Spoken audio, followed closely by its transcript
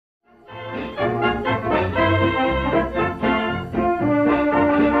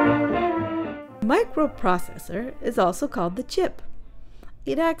microprocessor is also called the chip.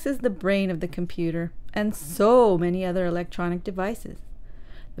 It acts as the brain of the computer and so many other electronic devices.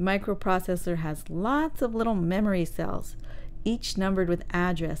 The microprocessor has lots of little memory cells, each numbered with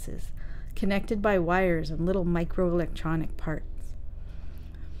addresses, connected by wires and little microelectronic parts.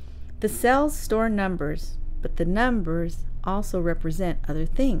 The cells store numbers, but the numbers also represent other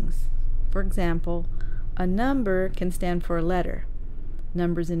things. For example, a number can stand for a letter.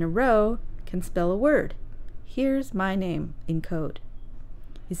 Numbers in a row can spell a word. Here's my name in code.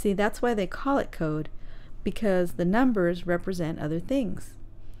 You see, that's why they call it code, because the numbers represent other things.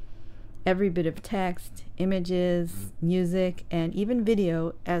 Every bit of text, images, music, and even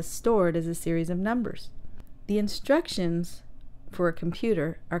video is stored as a series of numbers. The instructions for a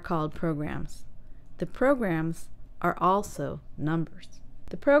computer are called programs. The programs are also numbers.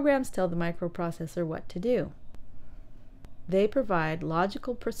 The programs tell the microprocessor what to do. They provide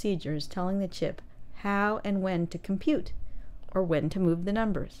logical procedures telling the chip how and when to compute, or when to move the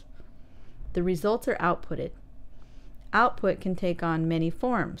numbers. The results are outputted. Output can take on many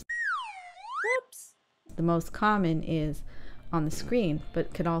forms. Whoops! The most common is on the screen,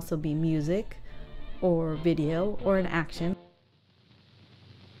 but could also be music, or video, or an action.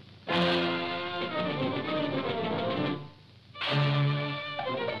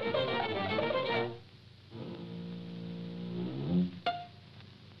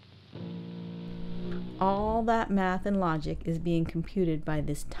 All that math and logic is being computed by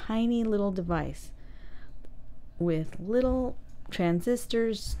this tiny little device with little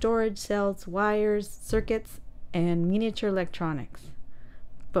transistors, storage cells, wires, circuits, and miniature electronics,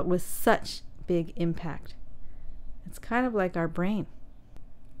 but with such big impact. It's kind of like our brain,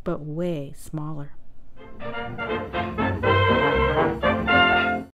 but way smaller.